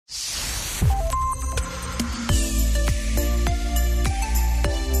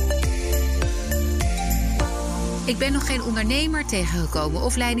Ik ben nog geen ondernemer tegengekomen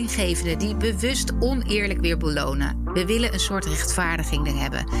of leidinggevende die bewust oneerlijk weer belonen. We willen een soort rechtvaardiging er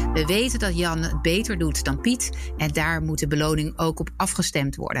hebben. We weten dat Jan het beter doet dan Piet en daar moet de beloning ook op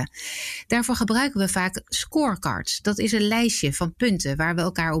afgestemd worden. Daarvoor gebruiken we vaak scorecards. Dat is een lijstje van punten waar we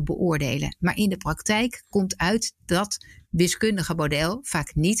elkaar op beoordelen. Maar in de praktijk komt uit dat wiskundige model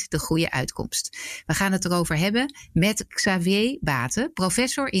vaak niet de goede uitkomst. We gaan het erover hebben met Xavier Baten,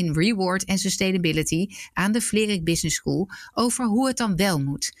 professor in Reward and Sustainability aan de Vlerik Business School, over hoe het dan wel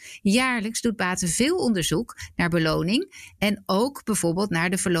moet. Jaarlijks doet Baten veel onderzoek naar beloning en ook bijvoorbeeld naar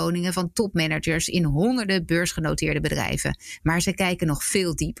de verloningen van topmanagers in honderden beursgenoteerde bedrijven. Maar ze kijken nog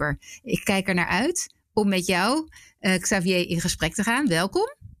veel dieper. Ik kijk er naar uit om met jou, Xavier, in gesprek te gaan.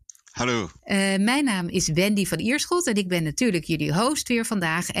 Welkom. Hallo. Mijn naam is Wendy van Ierschot en ik ben natuurlijk jullie host weer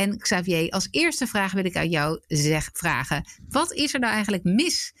vandaag. En Xavier, als eerste vraag wil ik aan jou vragen. Wat is er nou eigenlijk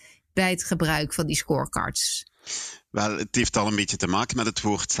mis bij het gebruik van die scorecards? Wel, het heeft al een beetje te maken met het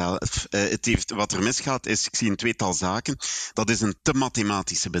woord zelf. Wat er misgaat is, ik zie een tweetal zaken. Dat is een te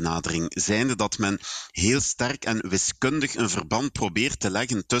mathematische benadering. Zijnde dat men heel sterk en wiskundig een verband probeert te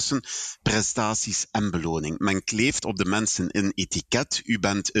leggen tussen prestaties en beloning. Men kleeft op de mensen een etiket. U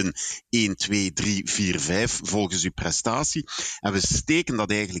bent een 1, 2, 3, 4, 5 volgens uw prestatie. En we steken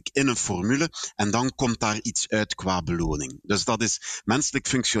dat eigenlijk in een formule en dan komt daar iets uit qua beloning. Dus dat is menselijk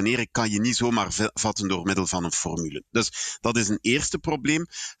functioneren kan je niet zomaar vatten door middel van een formule. Dus dat is een eerste probleem.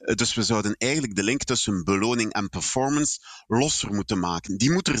 Dus we zouden eigenlijk de link tussen beloning en performance losser moeten maken.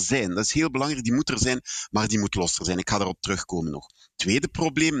 Die moet er zijn, dat is heel belangrijk, die moet er zijn, maar die moet losser zijn. Ik ga daarop terugkomen nog. Tweede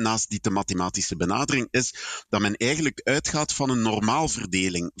probleem, naast die te mathematische benadering, is dat men eigenlijk uitgaat van een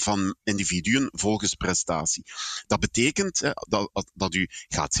normaalverdeling van individuen volgens prestatie. Dat betekent dat u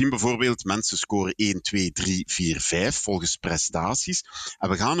gaat zien, bijvoorbeeld, mensen scoren 1, 2, 3, 4, 5 volgens prestaties. En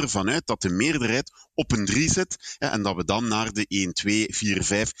we gaan ervan uit dat de meerderheid op een 3 zit en dat we dan naar de 1, 2, 4,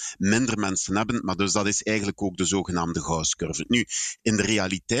 5 minder mensen hebben. Maar dus dat is eigenlijk ook de zogenaamde Gauss-curve. Nu, in de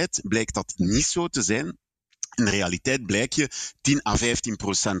realiteit blijkt dat niet zo te zijn. In de realiteit blijkt je 10 à 15%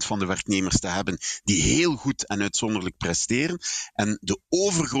 van de werknemers te hebben die heel goed en uitzonderlijk presteren. En de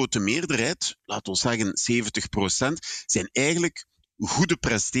overgrote meerderheid, laten we zeggen 70%, zijn eigenlijk goede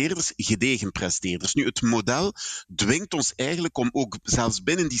presteerders, gedegen presteerders. Nu, het model dwingt ons eigenlijk om ook zelfs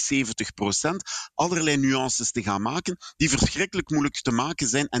binnen die 70% allerlei nuances te gaan maken die verschrikkelijk moeilijk te maken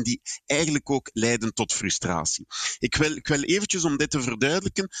zijn en die eigenlijk ook leiden tot frustratie. Ik wil eventjes om dit te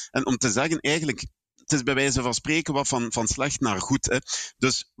verduidelijken en om te zeggen eigenlijk, het is bij wijze van spreken wat van slecht naar goed. Hè.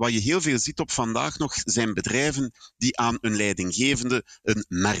 Dus wat je heel veel ziet op vandaag nog, zijn bedrijven die aan hun leidinggevende een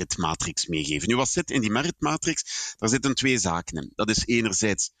meritmatrix meegeven. Nu, wat zit in die meritmatrix? Daar zitten twee zaken in. Dat is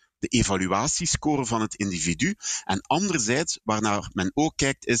enerzijds de evaluatiescore van het individu. En anderzijds, waarnaar men ook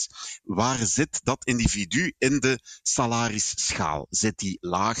kijkt, is waar zit dat individu in de salarisschaal? Zit die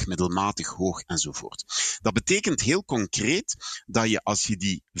laag, middelmatig, hoog enzovoort? Dat betekent heel concreet dat je, als je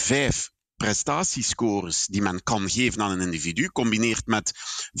die 5 prestatiescores die men kan geven aan een individu, combineert met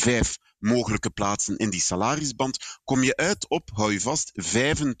 5 mogelijke plaatsen in die salarisband, kom je uit op, hou je vast,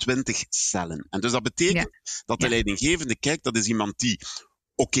 25 cellen. En dus dat betekent dat de leidinggevende kijkt, dat is iemand die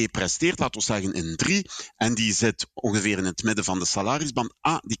oké presteert, laten we zeggen een 3, en die zit ongeveer in het midden van de salarisband.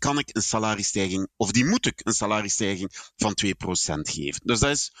 Die kan ik een salarisstijging, of die moet ik een salarisstijging van 2% geven. Dus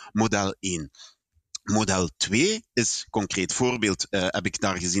dat is model 1. Model 2 is, concreet voorbeeld, heb ik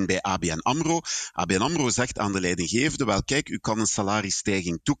daar gezien bij ABN AMRO. ABN AMRO zegt aan de leidinggevende, wel kijk, u kan een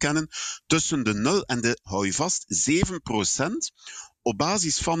salarisstijging toekennen tussen de 0 en de, hou je vast, 7% op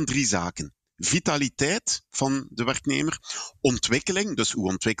basis van 3 zaken. Vitaliteit van de werknemer, ontwikkeling, dus hoe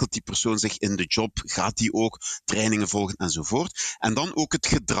ontwikkelt die persoon zich in de job, gaat die ook trainingen volgen enzovoort. En dan ook het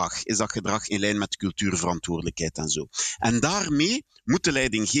gedrag. Is dat gedrag in lijn met cultuurverantwoordelijkheid en zo. En daarmee moet de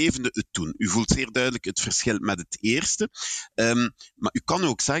leidinggevende het doen. U voelt zeer duidelijk het verschil met het eerste. Maar u kan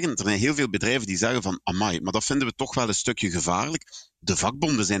ook zeggen, er zijn heel veel bedrijven die zeggen van, amai, maar dat vinden we toch wel een stukje gevaarlijk. De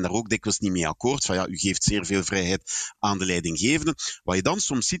vakbonden zijn daar ook dikwijls niet mee akkoord. Van ja, u geeft zeer veel vrijheid aan de leidinggevende. Wat je dan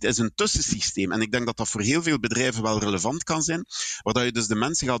soms ziet, is een tussensysteem. En ik denk dat dat voor heel veel bedrijven wel relevant kan zijn. Waar dat je dus de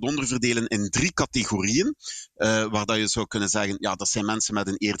mensen gaat onderverdelen in 3 categorieën. Waar dat je zou kunnen zeggen, ja, dat zijn mensen met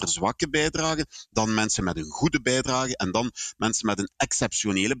een eerder zwakke bijdrage. Dan mensen met een goede bijdrage. En dan mensen met een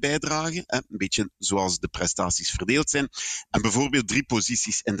exceptionele bijdrage. Een beetje zoals de prestaties verdeeld zijn. En bijvoorbeeld 3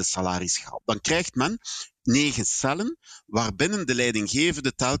 posities in de salarisschaal. Dan krijgt men 9 cellen, waarbinnen de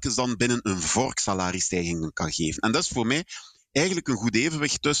leidinggevende telkens dan binnen een vork salarisstijgingen kan geven. En dat is voor mij eigenlijk een goed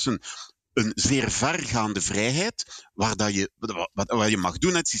evenwicht tussen een zeer vergaande vrijheid, wat je mag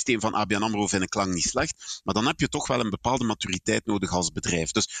doen. Het systeem van ABN AMRO vind ik lang niet slecht, maar dan heb je toch wel een bepaalde maturiteit nodig als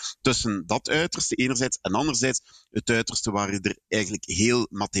bedrijf. Dus tussen dat uiterste enerzijds en anderzijds het uiterste waar je er eigenlijk heel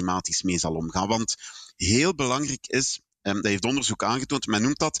mathematisch mee zal omgaan. Want heel belangrijk is, dat heeft onderzoek aangetoond, men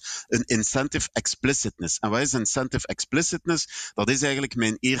noemt dat een incentive explicitness. En wat is incentive explicitness? Dat is eigenlijk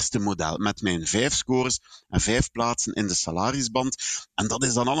mijn eerste model, met mijn 5 scores en 5 plaatsen in de salarisband. En dat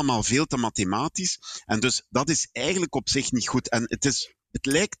is dan allemaal veel te mathematisch. En dus dat is eigenlijk op zich niet goed. En het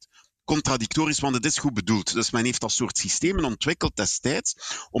lijkt contradictorisch, want het is goed bedoeld. Dus men heeft dat soort systemen ontwikkeld destijds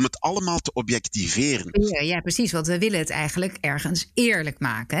om het allemaal te objectiveren. Ja, precies, want we willen het eigenlijk ergens eerlijk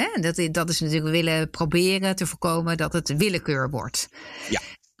maken. Hè? Dat is natuurlijk, we willen proberen te voorkomen dat het willekeur wordt. Ja.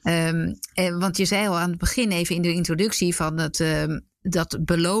 Want je zei al aan het begin even in de introductie van dat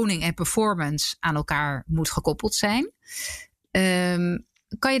beloning en performance aan elkaar moet gekoppeld zijn.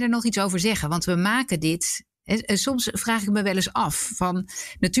 Kan je er nog iets over zeggen? Want we maken dit. Soms vraag ik me wel eens af van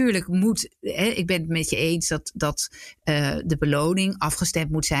natuurlijk ik ben het met je eens dat de beloning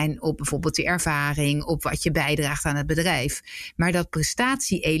afgestemd moet zijn op bijvoorbeeld de ervaring, op wat je bijdraagt aan het bedrijf. Maar dat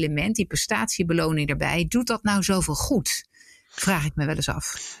prestatie-element, die prestatiebeloning erbij, doet dat nou zoveel goed? Vraag ik me wel eens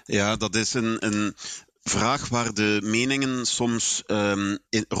af. Ja, dat is een vraag waar de meningen soms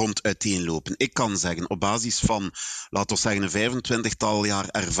rond uiteenlopen. Ik kan zeggen, op basis van, laten we zeggen, een 25-tal jaar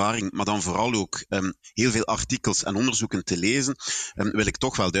ervaring, maar dan vooral ook heel veel artikels en onderzoeken te lezen, wil ik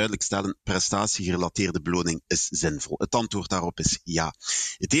toch wel duidelijk stellen, prestatiegerelateerde beloning is zinvol. Het antwoord daarop is ja.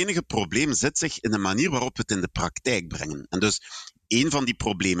 Het enige probleem zit zich in de manier waarop we het in de praktijk brengen. En dus een van die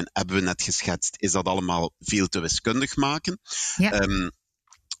problemen hebben we net geschetst, is dat allemaal veel te wiskundig maken. Ja.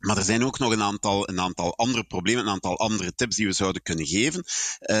 Maar er zijn ook nog een aantal andere problemen, een aantal andere tips die we zouden kunnen geven.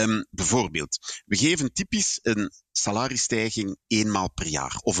 Bijvoorbeeld, we geven typisch een salarisstijging 1 maal per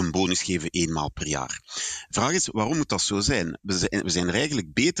jaar, of een bonus geven 1 maal per jaar. De vraag is, waarom moet dat zo zijn? We zijn er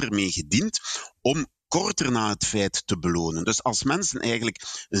eigenlijk beter mee gediend om korter na het feit te belonen. Dus als mensen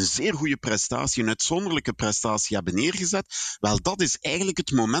eigenlijk een zeer goede prestatie, een uitzonderlijke prestatie hebben neergezet, wel, dat is eigenlijk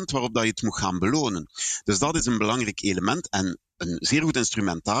het moment waarop dat je het moet gaan belonen. Dus dat is een belangrijk element en een zeer goed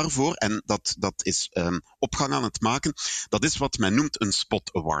instrument daarvoor, en dat is opgang aan het maken, dat is wat men noemt een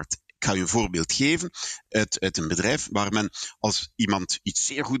spot award. Ik ga je een voorbeeld geven uit een bedrijf waar men, als iemand iets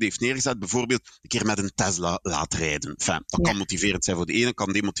zeer goed heeft neergezet, bijvoorbeeld een keer met een Tesla laat rijden. Enfin, dat kan motiverend zijn voor de ene,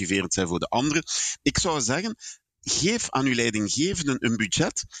 kan demotiverend zijn voor de andere. Ik zou zeggen, geef aan uw leidinggevende een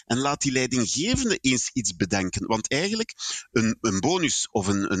budget en laat die leidinggevende eens iets bedenken. Want eigenlijk, een bonus of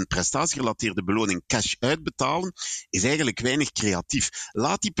een prestatiegerelateerde beloning cash uitbetalen is eigenlijk weinig creatief.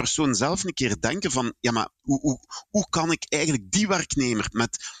 Laat die persoon zelf een keer denken van, ja, maar hoe kan ik eigenlijk die werknemer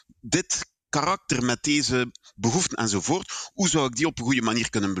met dit karakter, met deze behoeften enzovoort, hoe zou ik die op een goede manier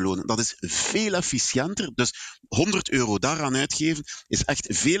kunnen belonen? Dat is veel efficiënter. Dus €100 daaraan uitgeven is echt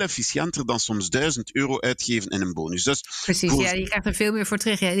veel efficiënter dan soms €1000 uitgeven in een bonus. Dus precies, ja, je krijgt er veel meer voor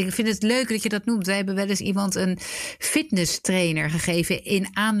terug. Ja, ik vind het leuk dat je dat noemt. Wij hebben wel eens iemand een fitnesstrainer gegeven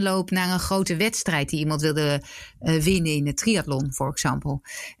in aanloop naar een grote wedstrijd die iemand wilde winnen in de triathlon, voor example.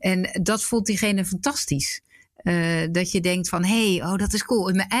 En dat vond diegene fantastisch. Dat je denkt van, dat is cool.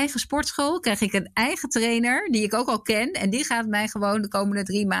 In mijn eigen sportschool krijg ik een eigen trainer die ik ook al ken. En die gaat mij gewoon de komende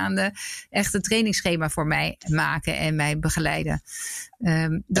 3 maanden echt een trainingsschema voor mij maken en mij begeleiden.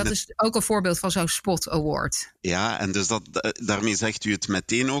 Dat is ook een voorbeeld van zo'n Spot Award. Ja, en dus daarmee zegt u het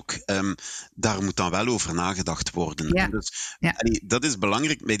meteen ook. Daar moet dan wel over nagedacht worden. Ja. Dus, dat is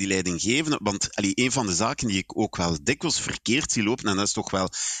belangrijk bij die leidinggevende. Want een van de zaken die ik ook wel dikwijls verkeerd zie lopen, en dat is toch wel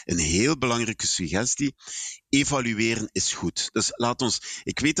een heel belangrijke suggestie, evalueren is goed. Dus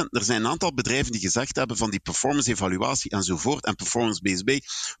ik weet dat er zijn een aantal bedrijven die gezegd hebben van die performance evaluatie enzovoort en performance-based pay,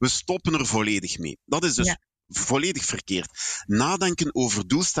 we stoppen er volledig mee. Dat is dus volledig verkeerd. Nadenken over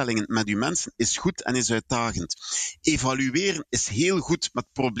doelstellingen met uw mensen is goed en is uitdagend. Evalueren is heel goed, maar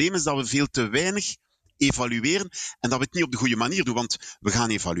het probleem is dat we veel te weinig evalueren en dat we het niet op de goede manier doen, want we gaan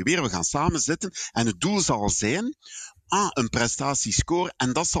evalueren, we gaan samen zitten en het doel zal zijn een prestatiescore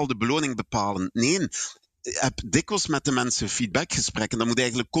en dat zal de beloning bepalen. Nee, heb dikwijls met de mensen feedbackgesprekken. Dat moet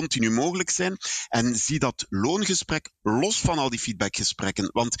eigenlijk continu mogelijk zijn. En zie dat loongesprek los van al die feedbackgesprekken.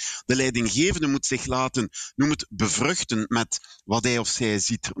 Want de leidinggevende moet zich laten, noem het, bevruchten met wat hij of zij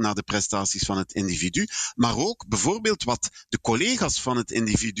ziet naar de prestaties van het individu. Maar ook bijvoorbeeld wat de collega's van het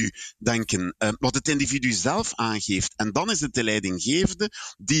individu denken. Wat het individu zelf aangeeft. En dan is het de leidinggevende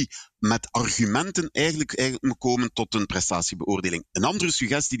die met argumenten eigenlijk moet komen tot een prestatiebeoordeling. Een andere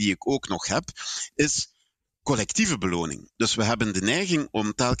suggestie die ik ook nog heb, is collectieve beloning. Dus we hebben de neiging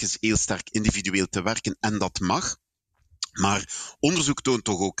om telkens heel sterk individueel te werken en dat mag. Maar onderzoek toont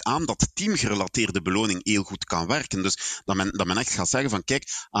toch ook aan dat teamgerelateerde beloning heel goed kan werken. Dus dat men echt gaat zeggen van kijk,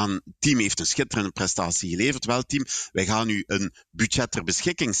 het team heeft een schitterende prestatie geleverd. Wel team, wij gaan u een budget ter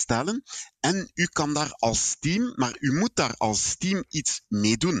beschikking stellen en u kan daar als team, maar u moet daar als team iets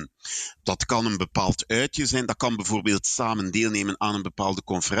mee doen. Dat kan een bepaald uitje zijn, dat kan bijvoorbeeld samen deelnemen aan een bepaalde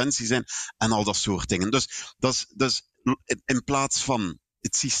conferentie zijn en al dat soort dingen. Dus in plaats van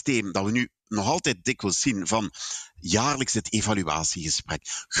het systeem dat we nu nog altijd dikwijls zien van jaarlijks het evaluatiegesprek,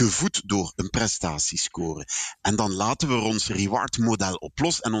 gevoed door een prestatiescore. En dan laten we ons reward-model op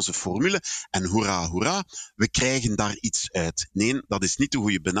los en onze formule en hoera, we krijgen daar iets uit. Nee, dat is niet de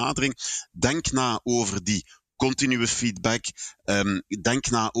goede benadering. Denk na over die continue feedback. Denk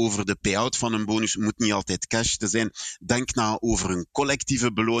na over de payout van een bonus. Het moet niet altijd cash te zijn. Denk na over een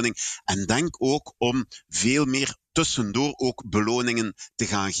collectieve beloning. En denk ook om veel meer tussendoor ook beloningen te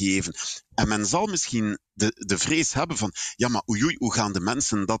gaan geven. En men zal misschien de vrees hebben van, ja, maar oei, hoe gaan de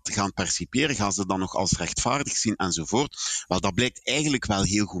mensen dat gaan perciperen? Gaan ze dan nog als rechtvaardig zien enzovoort? Wel, dat blijkt eigenlijk wel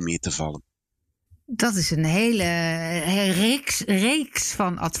heel goed mee te vallen. Dat is een hele reeks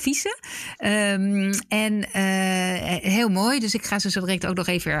van adviezen. Heel mooi. Dus ik ga ze zo direct ook nog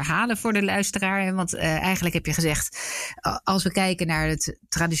even herhalen voor de luisteraar. Want eigenlijk heb je gezegd, als we kijken naar het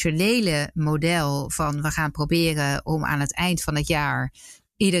traditionele model van we gaan proberen om aan het eind van het jaar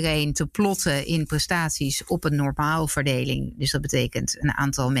iedereen te plotten in prestaties op een normaalverdeling. Dus dat betekent een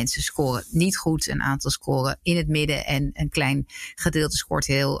aantal mensen scoren niet goed, een aantal scoren in het midden en een klein gedeelte scoort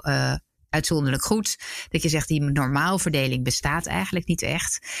heel uitzonderlijk goed. Dat je zegt, die normaalverdeling bestaat eigenlijk niet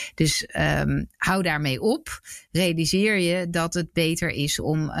echt. Dus hou daarmee op. Realiseer je dat het beter is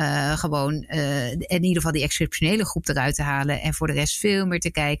om gewoon in ieder geval die exceptionele groep eruit te halen. En voor de rest veel meer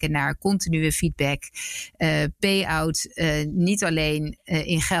te kijken naar continue feedback. Payout, niet alleen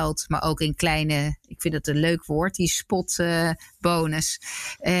in geld, maar ook in kleine, ik vind dat een leuk woord, die spotbonus.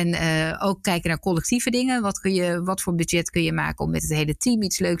 En ook kijken naar collectieve dingen. Wat voor budget kun je maken om met het hele team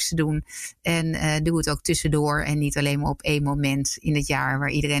iets leuks te doen. En doe het ook tussendoor en niet alleen maar op één moment in het jaar waar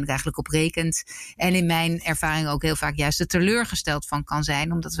iedereen er eigenlijk op rekent. En in mijn ervaring ook heel vaak juist er teleurgesteld van kan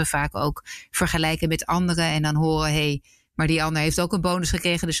zijn. Omdat we vaak ook vergelijken met anderen en dan horen, hey, maar die ander heeft ook een bonus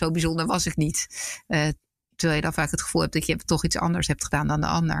gekregen, dus zo bijzonder was ik niet. Terwijl je dan vaak het gevoel hebt dat je toch iets anders hebt gedaan dan de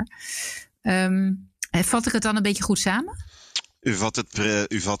ander. Vat ik het dan een beetje goed samen? U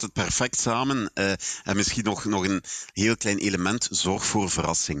vat het perfect samen. En misschien nog een heel klein element, zorg voor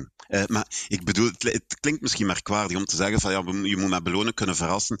verrassing. Maar ik bedoel, het klinkt misschien merkwaardig om te zeggen van ja, je moet met belonen kunnen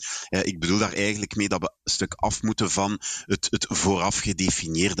verrassen. Ik bedoel daar eigenlijk mee dat we een stuk af moeten van het vooraf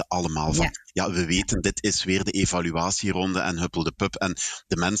gedefinieerde allemaal. Van ja, we weten, dit is weer de evaluatieronde en huppel de pup. En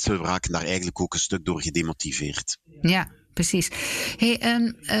de mensen raken daar eigenlijk ook een stuk door gedemotiveerd. Ja. Precies. Hey,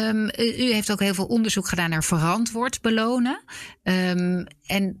 u heeft ook heel veel onderzoek gedaan naar verantwoord belonen.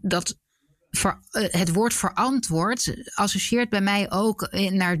 En dat het woord verantwoord associeert bij mij ook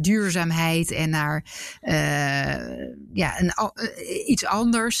naar duurzaamheid en naar iets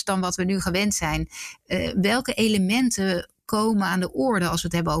anders dan wat we nu gewend zijn. Welke elementen komen aan de orde als we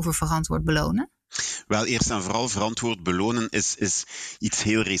het hebben over verantwoord belonen? Wel, eerst en vooral verantwoord belonen is iets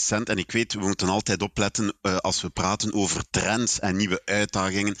heel recent. En ik weet, we moeten altijd opletten als we praten over trends en nieuwe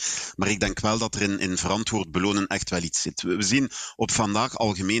uitdagingen. Maar ik denk wel dat er in verantwoord belonen echt wel iets zit. We zien op vandaag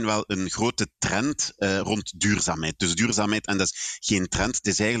algemeen wel een grote trend rond duurzaamheid. Dus duurzaamheid, en dat is geen trend, het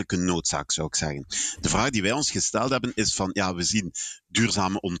is eigenlijk een noodzaak, zou ik zeggen. De vraag die wij ons gesteld hebben is van, ja, we zien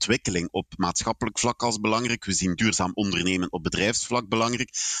duurzame ontwikkeling op maatschappelijk vlak als belangrijk. We zien duurzaam ondernemen op bedrijfsvlak belangrijk.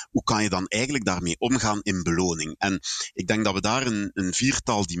 Hoe kan je dan eigenlijk daarmee omgaan in beloning? En ik denk dat we daar een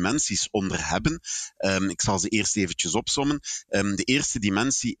viertal dimensies onder hebben. Ik zal ze eerst eventjes opsommen. De eerste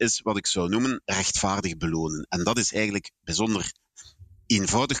dimensie is wat ik zou noemen rechtvaardig belonen. En dat is eigenlijk bijzonder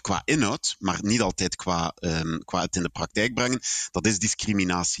eenvoudig qua inhoud, maar niet altijd qua het in de praktijk brengen. Dat is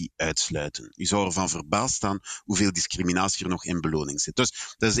discriminatie uitsluiten. U zou ervan verbaasd staan hoeveel discriminatie er nog in beloning zit.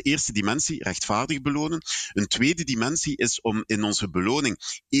 Dus dat is de eerste dimensie, rechtvaardig belonen. Een tweede dimensie is om in onze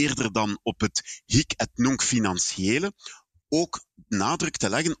beloning eerder dan op het hic et nunc financiële ook nadruk te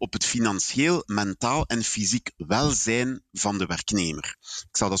leggen op het financieel, mentaal en fysiek welzijn van de werknemer.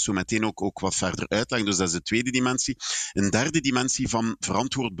 Ik zal dat zo meteen ook wat verder uitleggen, dus dat is de tweede dimensie. Een derde dimensie van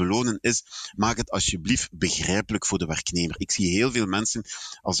verantwoord belonen is, maak het alsjeblieft begrijpelijk voor de werknemer. Ik zie heel veel mensen,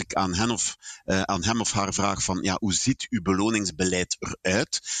 als ik aan hem of haar vraag van, ja, hoe ziet uw beloningsbeleid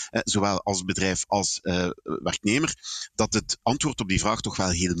eruit, zowel als bedrijf als werknemer, dat het antwoord op die vraag toch wel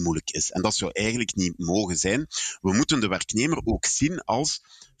heel moeilijk is. En dat zou eigenlijk niet mogen zijn. We moeten de werknemer ook zien als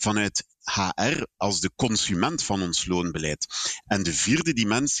vanuit HR als de consument van ons loonbeleid. En de vierde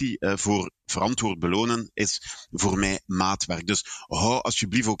dimensie voor verantwoord belonen is voor mij maatwerk. Dus hou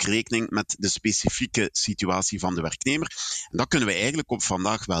alsjeblieft ook rekening met de specifieke situatie van de werknemer. En dat kunnen we eigenlijk op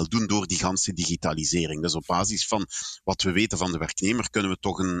vandaag wel doen door die ganse digitalisering. Dus op basis van wat we weten van de werknemer kunnen we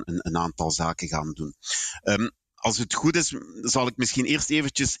toch een aantal zaken gaan doen. Als het goed is, zal ik misschien eerst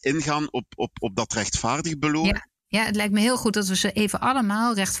eventjes ingaan op dat rechtvaardig belonen. Ja, het lijkt me heel goed dat we ze even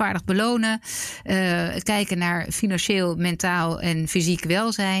allemaal rechtvaardig belonen. Kijken naar financieel, mentaal en fysiek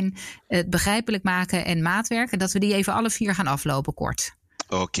welzijn. Het begrijpelijk maken en maatwerk. En dat we die even alle 4 gaan aflopen kort.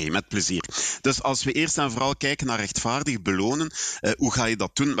 Oké, met plezier. Dus als we eerst en vooral kijken naar rechtvaardig belonen, hoe ga je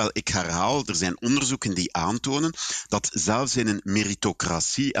dat doen? Wel, ik herhaal, er zijn onderzoeken die aantonen dat zelfs in een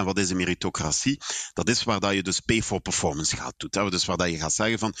meritocratie, en wat is een meritocratie? Dat is waar dat je dus pay for performance gaat doen. Dus waar dat je gaat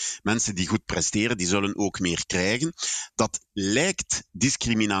zeggen van mensen die goed presteren, die zullen ook meer krijgen. Dat lijkt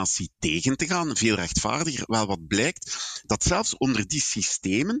discriminatie tegen te gaan, veel rechtvaardiger. Wel, wat blijkt? Dat zelfs onder die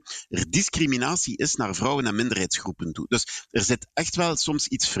systemen er discriminatie is naar vrouwen en minderheidsgroepen toe. Dus er zit echt wel soms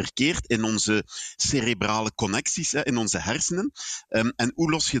iets verkeerd in onze cerebrale connecties, in onze hersenen. En hoe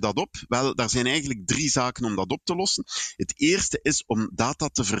los je dat op? Wel, daar zijn eigenlijk 3 zaken om dat op te lossen. Het eerste is om data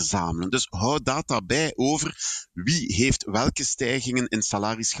te verzamelen. Dus hou data bij over wie heeft welke stijgingen in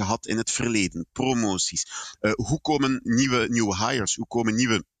salaris gehad in het verleden, promoties. Hoe komen nieuwe hires, hoe komen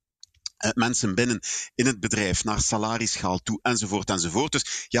nieuwe mensen binnen in het bedrijf naar salarisschaal toe, enzovoort, enzovoort.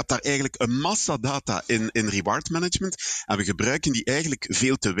 Dus je hebt daar eigenlijk een massa data in reward management en we gebruiken die eigenlijk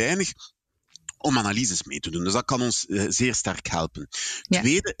veel te weinig om analyses mee te doen. Dus dat kan ons zeer sterk helpen. Ja.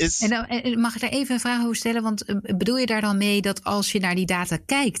 Tweede is... En mag ik daar even een vraag over stellen? Want bedoel je daar dan mee dat als je naar die data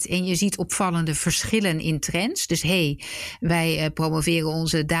kijkt en je ziet opvallende verschillen in trends, dus wij promoveren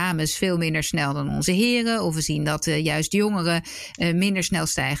onze dames veel minder snel dan onze heren, of we zien dat juist jongeren minder snel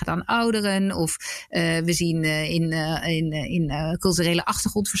stijgen dan ouderen, of we zien in culturele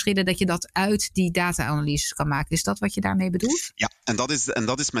achtergrondverschillen dat je dat uit die data-analyses kan maken. Is dat wat je daarmee bedoelt? Ja, en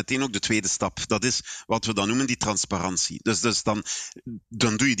dat is meteen ook de tweede stap. Dat is wat we dan noemen die transparantie. Dus dan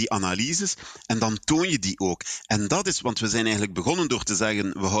doe je die analyses en dan toon je die ook. En dat is, want we zijn eigenlijk begonnen door te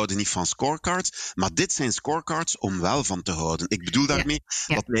zeggen, we houden niet van scorecards, maar dit zijn scorecards om wel van te houden. Ik bedoel daarmee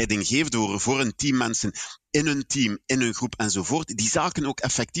dat leidinggevenden voor een team mensen in hun team, in hun groep enzovoort, die zaken ook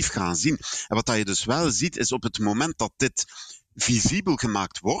effectief gaan zien. En wat je dus wel ziet, is op het moment dat dit visibel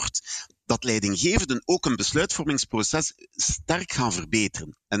gemaakt wordt, dat leidinggevenden ook een besluitvormingsproces sterk gaan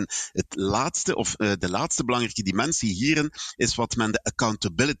verbeteren. En de laatste belangrijke dimensie hierin is wat men de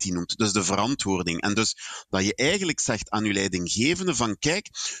accountability noemt, dus de verantwoording. En dus dat je eigenlijk zegt aan uw leidinggevende van kijk,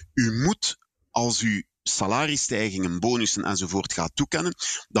 u moet als u salarisstijgingen, bonussen enzovoort gaat toekennen,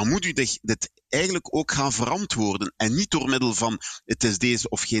 dan moet u dit eigenlijk ook gaan verantwoorden. En niet door middel van het is deze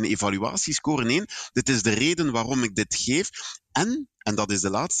of geen evaluatiescore. Nee, dit is de reden waarom ik dit geef. En dat is de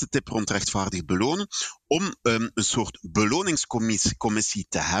laatste tip rond rechtvaardig belonen, om een soort beloningscommissie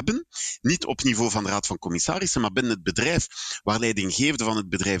te hebben, niet op niveau van de Raad van Commissarissen, maar binnen het bedrijf, waar leidinggevenden van het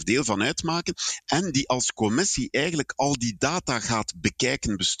bedrijf deel van uitmaken, en die als commissie eigenlijk al die data gaat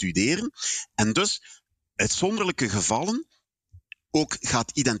bekijken, bestuderen, en dus uitzonderlijke gevallen ook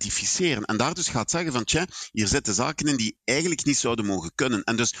gaat identificeren. En daar dus gaat zeggen van, hier zitten zaken in die eigenlijk niet zouden mogen kunnen.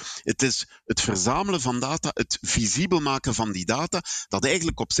 En dus het is het verzamelen van data, het visibel maken van die data, dat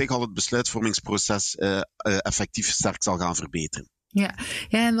eigenlijk op zich al het besluitvormingsproces effectief sterk zal gaan verbeteren. Ja,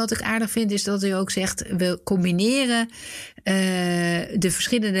 en wat ik aardig vind is dat u ook zegt, we combineren de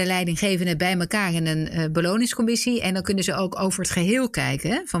verschillende leidinggevenden bij elkaar in een beloningscommissie. En dan kunnen ze ook over het geheel kijken.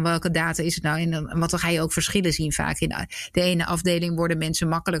 Hè? Van welke data is het nou? Want dan ga je ook verschillen zien vaak. In de ene afdeling worden mensen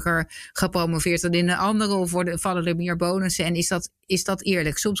makkelijker gepromoveerd dan in de andere. Of vallen er meer bonussen. En is dat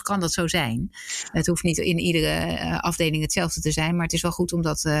eerlijk? Soms kan dat zo zijn. Het hoeft niet in iedere afdeling hetzelfde te zijn. Maar het is wel goed om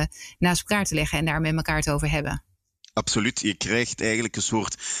dat naast elkaar te leggen en daar met elkaar te over hebben. Absoluut. Je krijgt eigenlijk een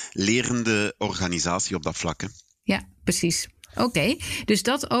soort lerende organisatie op dat vlak. Hè? Ja, precies. Oké, dus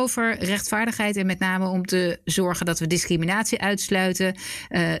dat over rechtvaardigheid en met name om te zorgen dat we discriminatie uitsluiten,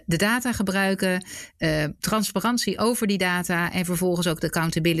 de data gebruiken, transparantie over die data en vervolgens ook de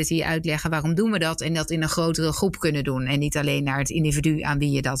accountability uitleggen waarom doen we dat en dat in een grotere groep kunnen doen en niet alleen naar het individu aan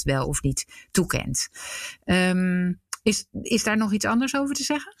wie je dat wel of niet toekent. Is daar nog iets anders over te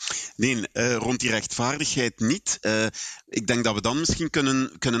zeggen? Nee, rond die rechtvaardigheid niet. Ik denk dat we dan misschien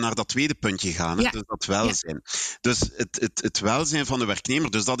kunnen naar dat tweede puntje gaan. Ja. Dus dat welzijn. Ja. Dus het welzijn van de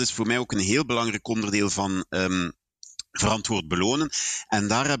werknemer, dus dat is voor mij ook een heel belangrijk onderdeel van verantwoord belonen. En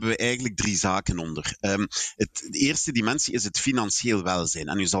daar hebben we eigenlijk 3 zaken onder. De eerste dimensie is het financieel welzijn.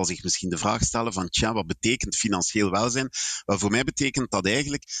 En u zal zich misschien de vraag stellen van, wat betekent financieel welzijn? Wel, voor mij betekent dat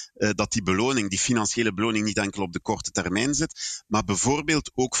eigenlijk dat die beloning, die financiële beloning, niet enkel op de korte termijn zit, maar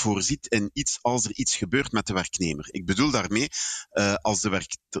bijvoorbeeld ook voorziet in iets als er iets gebeurt met de werknemer. Ik bedoel daarmee, er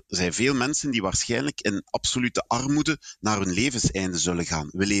zijn veel mensen die waarschijnlijk in absolute armoede naar hun levenseinde zullen gaan.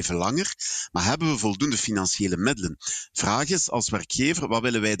 We leven langer, maar hebben we voldoende financiële middelen? Vraag is als werkgever, wat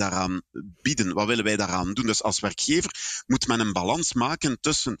willen wij daaraan bieden? Wat willen wij daaraan doen? Dus als werkgever moet men een balans maken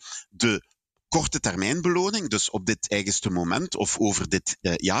tussen de korte termijn beloning, dus op dit eigenste moment of over dit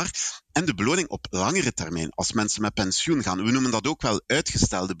jaar, en de beloning op langere termijn, als mensen met pensioen gaan. We noemen dat ook wel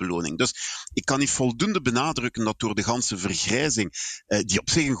uitgestelde beloning. Dus ik kan niet voldoende benadrukken dat door de ganse vergrijzing, die op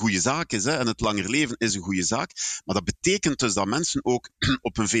zich een goede zaak is, en het langer leven is een goede zaak, maar dat betekent dus dat mensen ook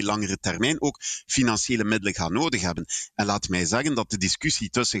op een veel langere termijn ook financiële middelen gaan nodig hebben. En laat mij zeggen dat de discussie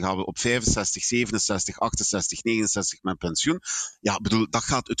tussen gaan we op 65, 67, 68, 69 met pensioen, dat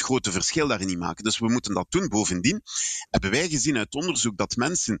gaat het grote verschil daarin niet maken. Dus we moeten dat doen. Bovendien hebben wij gezien uit onderzoek dat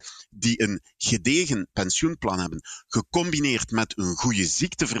mensen die een gedegen pensioenplan hebben, gecombineerd met een goede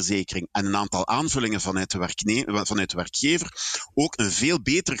ziekteverzekering en een aantal aanvullingen vanuit de werkgever, ook een veel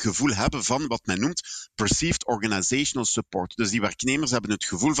beter gevoel hebben van wat men noemt perceived organizational support. Dus die werknemers hebben het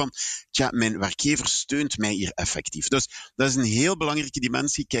gevoel van, mijn werkgever steunt mij hier effectief. Dus dat is een heel belangrijke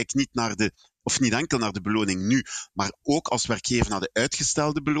dimensie. Kijk niet enkel naar de beloning nu, maar ook als werkgever naar de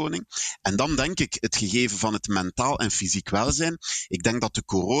uitgestelde beloning. En dan denk ik het gegeven van het mentaal en fysiek welzijn. Ik denk dat de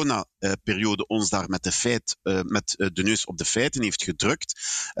coronaperiode ons daar met de neus op de feiten heeft gedrukt.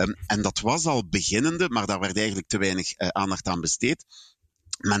 En dat was al beginnende, maar daar werd eigenlijk te weinig aandacht aan besteed.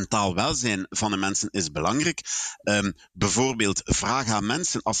 Mentaal welzijn van de mensen is belangrijk. Bijvoorbeeld vraag aan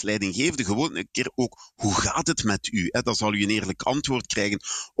mensen als leidinggevende gewoon een keer ook, hoe gaat het met u? Dan zal u een eerlijk antwoord krijgen.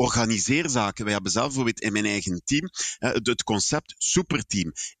 Organiseer zaken. Wij hebben zelf bijvoorbeeld in mijn eigen team het concept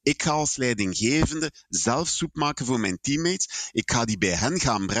superteam. Ik ga als leidinggevende zelf soep maken voor mijn teammates. Ik ga die bij hen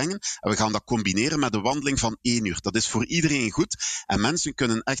gaan brengen en we gaan dat combineren met een wandeling van 1 uur. Dat is voor iedereen goed. En mensen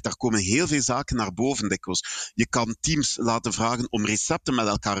kunnen echt, daar komen heel veel zaken naar boven dikwijls. Je kan teams laten vragen om recepten met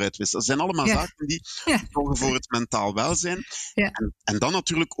elkaar uitwisselen. Dat zijn allemaal zaken die zorgen voor het mentaal welzijn. Ja. En dan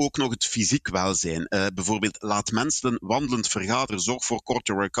natuurlijk ook nog het fysiek welzijn. Bijvoorbeeld laat mensen wandelend vergaderen, zorg voor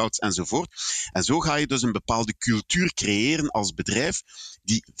korte workouts enzovoort. En zo ga je dus een bepaalde cultuur creëren als bedrijf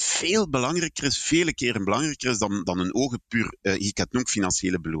die veel belangrijker is, vele keren belangrijker is dan een ogen puur, ik het noem,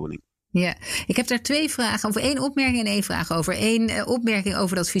 financiële beloning. Ja, ik heb daar 2 vragen over. 1 opmerking en 1 vraag over. 1 opmerking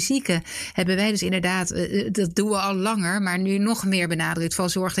over dat fysieke hebben wij dus inderdaad, dat doen we al langer, maar nu nog meer benadrukt. Van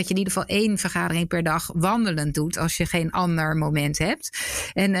zorg dat je in ieder geval 1 vergadering per dag wandelend doet als je geen ander moment hebt.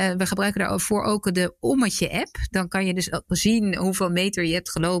 En we gebruiken daarvoor ook de Ommetje-app. Dan kan je dus zien hoeveel meter je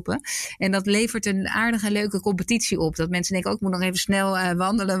hebt gelopen. En dat levert een aardige en leuke competitie op. Dat mensen denken ook, ik moet nog even snel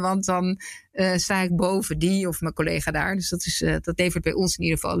wandelen, want dan sta ik boven die of mijn collega daar. Dus dat levert bij ons in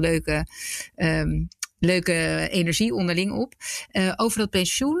ieder geval leuke energie onderling op. Over dat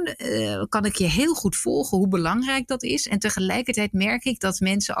pensioen kan ik je heel goed volgen hoe belangrijk dat is. En tegelijkertijd merk ik dat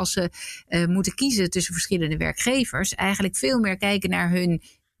mensen als ze moeten kiezen tussen verschillende werkgevers eigenlijk veel meer kijken naar hun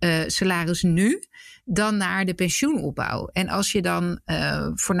salaris nu dan naar de pensioenopbouw. En als je dan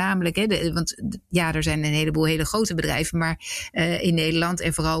voornamelijk, er zijn een heleboel hele grote bedrijven, maar in Nederland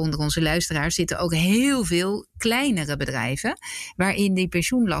en vooral onder onze luisteraars zitten ook heel veel kleinere bedrijven waarin die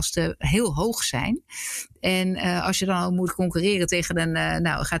pensioenlasten heel hoog zijn. En als je dan al moet concurreren tegen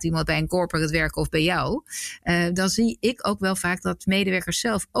gaat iemand bij een corporate werken of bij jou, dan zie ik ook wel vaak dat medewerkers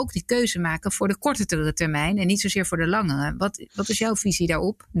zelf ook die keuze maken voor de kortere termijn en niet zozeer voor de langere. Wat is jouw visie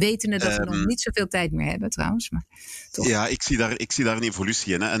daarop? Wetende dat we nog niet zoveel tijd meer hebben trouwens. Maar toch. Ja, ik zie daar een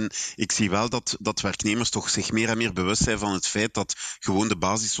evolutie in. Hè. En ik zie wel dat werknemers toch zich meer en meer bewust zijn van het feit dat gewoon de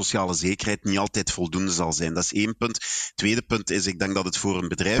basis sociale zekerheid niet altijd voldoende zal zijn. Dat is 1 punt. Tweede punt is, ik denk dat het voor een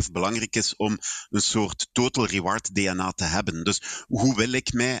bedrijf belangrijk is om een soort total reward DNA te hebben. Dus hoe wil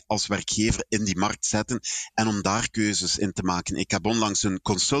ik mij als werkgever in die markt zetten en om daar keuzes in te maken? Ik heb onlangs een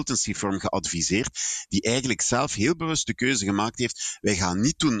consultancy firm geadviseerd die eigenlijk zelf heel bewust de keuze gemaakt heeft. Wij gaan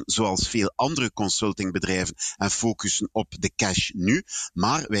niet doen zoals veel andere consultingbedrijven en focussen op de cash nu,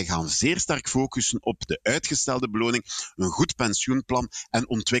 maar wij gaan zeer sterk focussen op de uitgestelde beloning, een goed pensioenplan en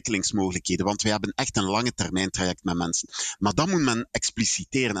ontwikkelingsmogelijkheden. Want wij hebben echt een lange termijn traject met mensen. Maar dat moet men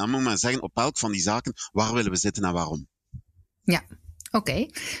expliciteren en dan moet men zeggen op elk van die zaken waar willen we zitten en waarom. Ja. Oké,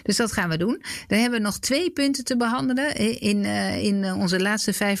 dus dat gaan we doen. Dan hebben we nog 2 punten te behandelen in onze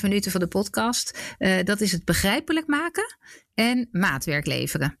laatste 5 minuten van de podcast. Dat is het begrijpelijk maken en maatwerk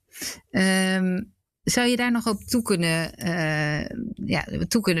leveren. Zou je daar nog op toe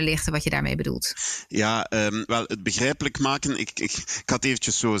kunnen lichten wat je daarmee bedoelt? Ja, wel, het begrijpelijk maken, ik ga het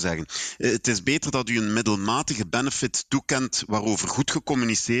eventjes zo zeggen. Het is beter dat u een middelmatige benefit toekent waarover goed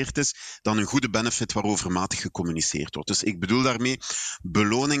gecommuniceerd is, dan een goede benefit waarover matig gecommuniceerd wordt. Dus ik bedoel daarmee,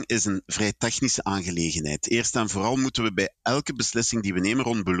 beloning is een vrij technische aangelegenheid. Eerst en vooral moeten we bij elke beslissing die we nemen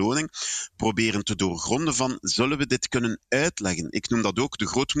rond beloning proberen te doorgronden van, zullen we dit kunnen uitleggen? Ik noem dat ook de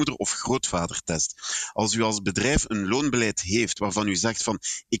grootmoeder- of grootvadertest. Als u als bedrijf een loonbeleid heeft waarvan u zegt van,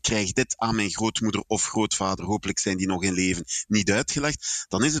 ik krijg dit aan mijn grootmoeder of grootvader, hopelijk zijn die nog in leven, niet uitgelegd,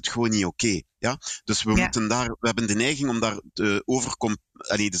 dan is het gewoon niet oké. Ja? Dus we hebben de neiging om daar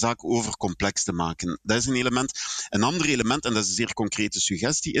de zaak overcomplex te maken. Dat is een element. Een ander element, en dat is een zeer concrete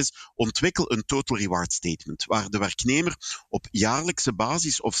suggestie, is ontwikkel een total reward statement, waar de werknemer op jaarlijkse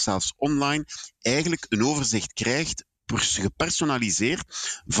basis of zelfs online eigenlijk een overzicht krijgt, gepersonaliseerd,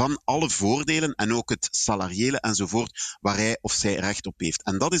 van alle voordelen en ook het salariële enzovoort waar hij of zij recht op heeft.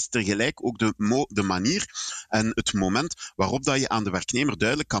 En dat is tegelijk ook de manier en het moment waarop dat je aan de werknemer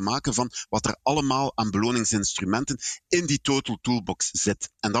duidelijk kan maken van wat er allemaal aan beloningsinstrumenten in die total toolbox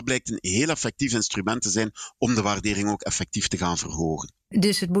zit. En dat blijkt een heel effectief instrument te zijn om de waardering ook effectief te gaan verhogen.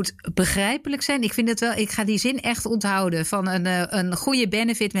 Dus het moet begrijpelijk zijn. Ik vind het wel. Ik ga die zin echt onthouden. Van een goede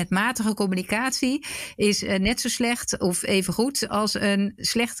benefit met matige communicatie is net zo slecht of even goed als een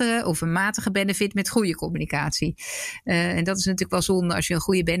slechtere of een matige benefit met goede communicatie. En dat is natuurlijk wel zonde. Als je een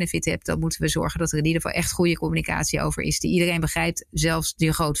goede benefit hebt, dan moeten we zorgen dat er in ieder geval echt goede communicatie over is, die iedereen begrijpt, zelfs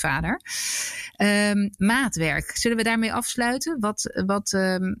je grootvader. Maatwerk. Zullen we daarmee afsluiten?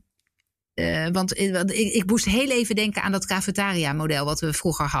 Want ik moest heel even denken aan dat cafetaria-model wat we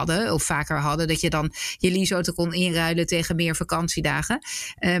vroeger hadden, of vaker hadden, dat je dan je leaseauto kon inruilen tegen meer vakantiedagen.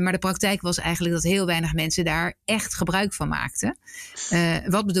 Maar de praktijk was eigenlijk dat heel weinig mensen daar echt gebruik van maakten.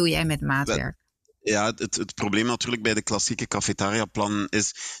 Wat bedoel jij met maatwerk? Ja, het probleem natuurlijk bij de klassieke cafetaria-plannen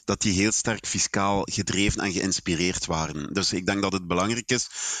is dat die heel sterk fiscaal gedreven en geïnspireerd waren. Dus ik denk dat het belangrijk is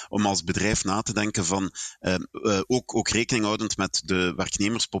om als bedrijf na te denken van, ook rekening houdend met de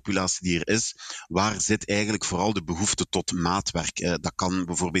werknemerspopulatie die er is, waar zit eigenlijk vooral de behoefte tot maatwerk? Dat kan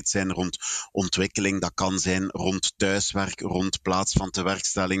bijvoorbeeld zijn rond ontwikkeling, dat kan zijn rond thuiswerk, rond plaats van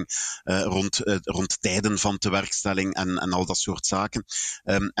tewerkstelling, rond tijden van tewerkstelling en al dat soort zaken.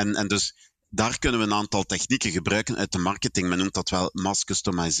 En dus daar kunnen we een aantal technieken gebruiken uit de marketing. Men noemt dat wel mass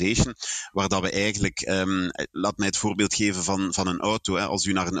customization, waar dat we eigenlijk, laat mij het voorbeeld geven van een auto. Hè. Als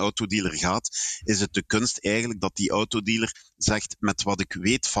u naar een autodealer gaat, is het de kunst eigenlijk dat die autodealer zegt, met wat ik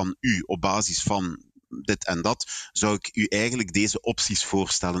weet van u, op basis van dit en dat, zou ik u eigenlijk deze opties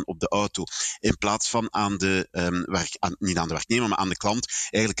voorstellen op de auto. In plaats van niet aan de werknemer, maar aan de klant,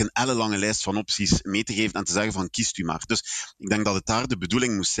 eigenlijk een ellenlange lijst van opties mee te geven en te zeggen van kiest u maar. Dus ik denk dat het daar de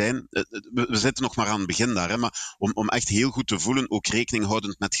bedoeling moest zijn. We zitten nog maar aan het begin daar, hè, maar om echt heel goed te voelen, ook rekening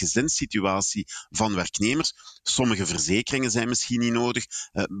houdend met gezinssituatie van werknemers. Sommige verzekeringen zijn misschien niet nodig.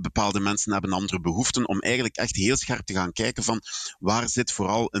 Bepaalde mensen hebben andere behoeften, om eigenlijk echt heel scherp te gaan kijken van waar zit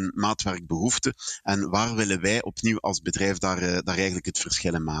vooral een maatwerkbehoefte en waar willen wij opnieuw als bedrijf daar eigenlijk het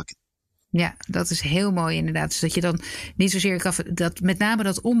verschil in maken. Ja, dat is heel mooi inderdaad. Dus dat je dan niet zozeer met name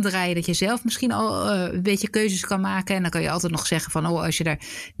dat omdraaien, dat je zelf misschien al een beetje keuzes kan maken. En dan kan je altijd nog zeggen van, als je daar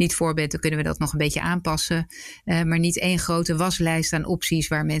niet voor bent, dan kunnen we dat nog een beetje aanpassen. Maar niet één grote waslijst aan opties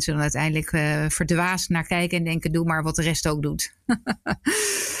waar mensen dan uiteindelijk verdwaasd naar kijken en denken, doe maar wat de rest ook doet.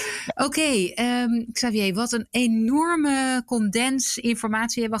 Oké, Xavier, wat een enorme condens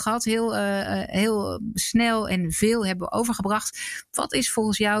informatie hebben we gehad. Heel snel en veel hebben we overgebracht. Wat is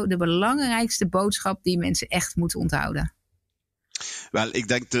volgens jou de belangrijkste boodschap die mensen echt moeten onthouden? Wel, ik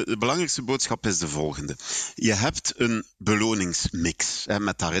denk de belangrijkste boodschap is de volgende. Je hebt een beloningsmix,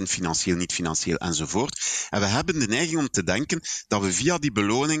 met daarin financieel, niet financieel enzovoort. En we hebben de neiging om te denken dat we via die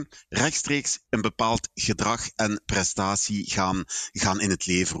beloning rechtstreeks een bepaald gedrag en prestatie gaan in het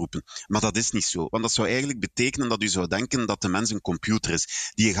leven roepen. Maar dat is niet zo. Want dat zou eigenlijk betekenen dat u zou denken dat de mens een computer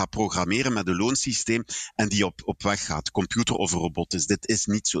is, die je gaat programmeren met een loonsysteem en die op weg gaat. Computer of een robot is. Dit is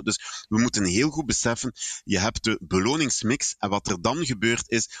niet zo. Dus we moeten heel goed beseffen, je hebt de beloningsmix en wat er dan gebeurt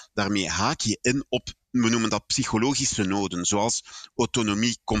is, daarmee haak je in op, we noemen dat psychologische noden, zoals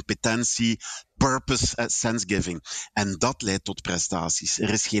autonomie, competentie, purpose, sensegiving. En dat leidt tot prestaties. Er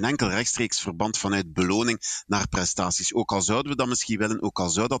is geen enkel rechtstreeks verband vanuit beloning naar prestaties. Ook al zouden we dat misschien willen, ook al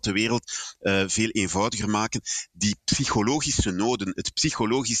zou dat de wereld veel eenvoudiger maken, die psychologische noden, het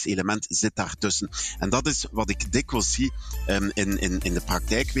psychologische element zit daartussen. En dat is wat ik dikwijls zie in de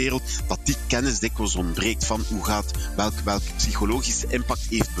praktijkwereld, dat die kennis dikwijls ontbreekt van welke psychologische impact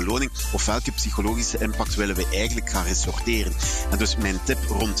heeft beloning of welke psychologische impact willen we eigenlijk gaan ressorteren. En dus mijn tip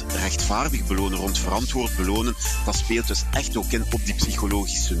rond rechtvaardig belonen, rond verantwoord belonen, dat speelt dus echt ook in op die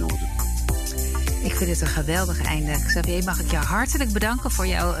psychologische noden. Ik vind het een geweldig einde. Xavier, mag ik je hartelijk bedanken voor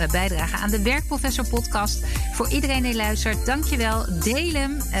jouw bijdrage aan de Werkprofessor podcast. Voor iedereen die luistert, dank je wel. Deel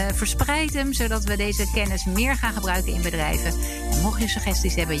hem, verspreid hem, zodat we deze kennis meer gaan gebruiken in bedrijven. En mocht je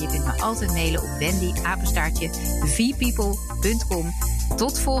suggesties hebben, je kunt me altijd mailen op wendy@vpeople.com.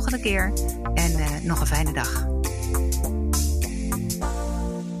 Tot volgende keer en nog een fijne dag.